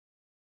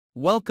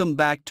Welcome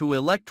back to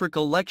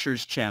Electrical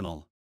Lectures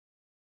channel.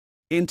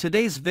 In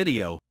today's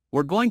video,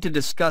 we're going to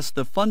discuss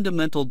the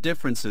fundamental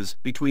differences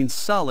between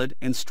solid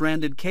and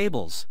stranded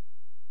cables.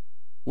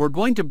 We're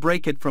going to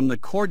break it from the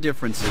core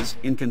differences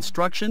in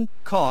construction,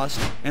 cost,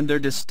 and their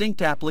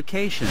distinct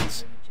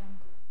applications.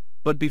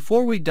 But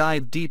before we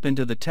dive deep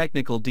into the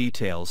technical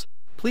details,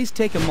 please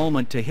take a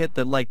moment to hit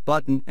the like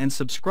button and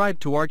subscribe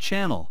to our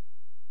channel.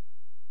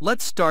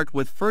 Let's start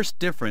with first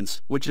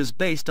difference, which is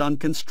based on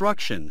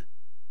construction.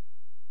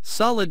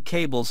 Solid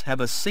cables have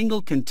a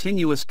single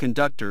continuous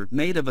conductor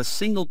made of a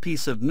single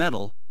piece of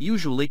metal,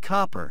 usually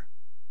copper.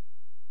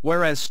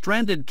 Whereas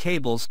stranded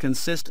cables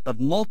consist of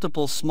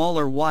multiple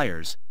smaller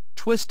wires,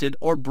 twisted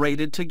or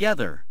braided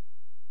together.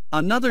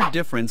 Another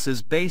difference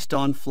is based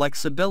on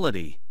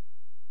flexibility.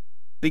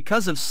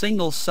 Because of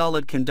single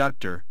solid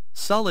conductor,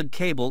 solid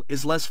cable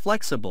is less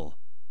flexible.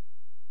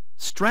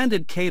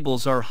 Stranded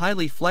cables are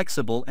highly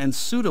flexible and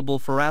suitable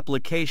for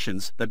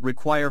applications that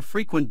require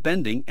frequent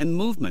bending and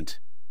movement.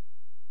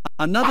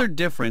 Another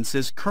difference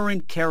is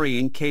current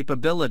carrying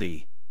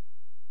capability.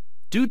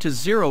 Due to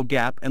zero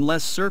gap and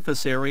less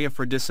surface area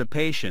for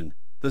dissipation,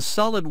 the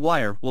solid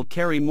wire will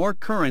carry more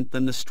current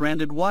than the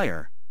stranded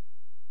wire.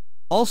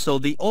 Also,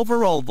 the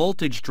overall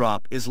voltage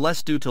drop is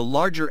less due to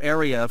larger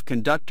area of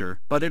conductor,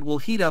 but it will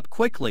heat up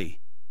quickly.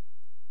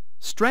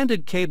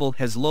 Stranded cable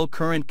has low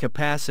current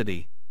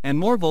capacity and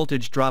more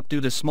voltage drop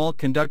due to small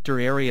conductor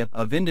area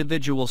of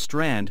individual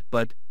strand,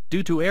 but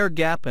due to air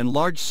gap and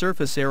large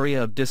surface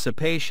area of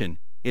dissipation,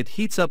 it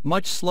heats up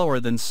much slower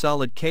than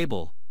solid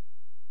cable.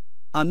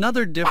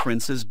 Another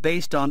difference is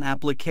based on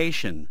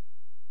application.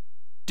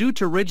 Due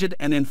to rigid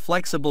and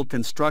inflexible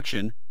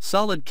construction,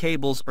 solid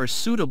cables are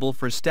suitable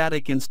for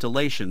static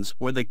installations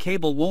where the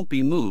cable won't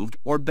be moved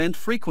or bent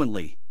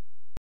frequently.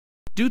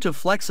 Due to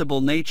flexible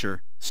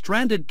nature,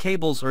 stranded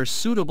cables are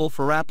suitable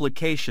for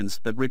applications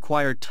that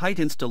require tight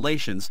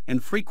installations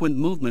and frequent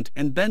movement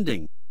and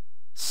bending.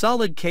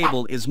 Solid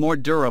cable is more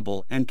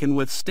durable and can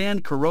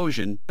withstand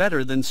corrosion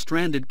better than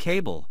stranded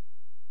cable.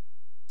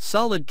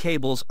 Solid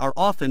cables are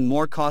often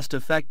more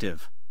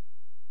cost-effective,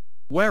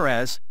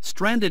 whereas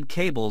stranded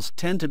cables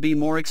tend to be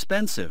more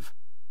expensive.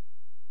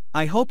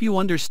 I hope you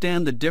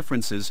understand the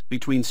differences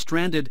between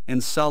stranded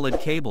and solid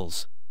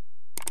cables.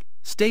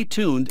 Stay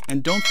tuned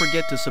and don't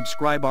forget to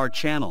subscribe our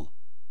channel.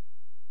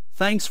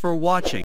 Thanks for watching.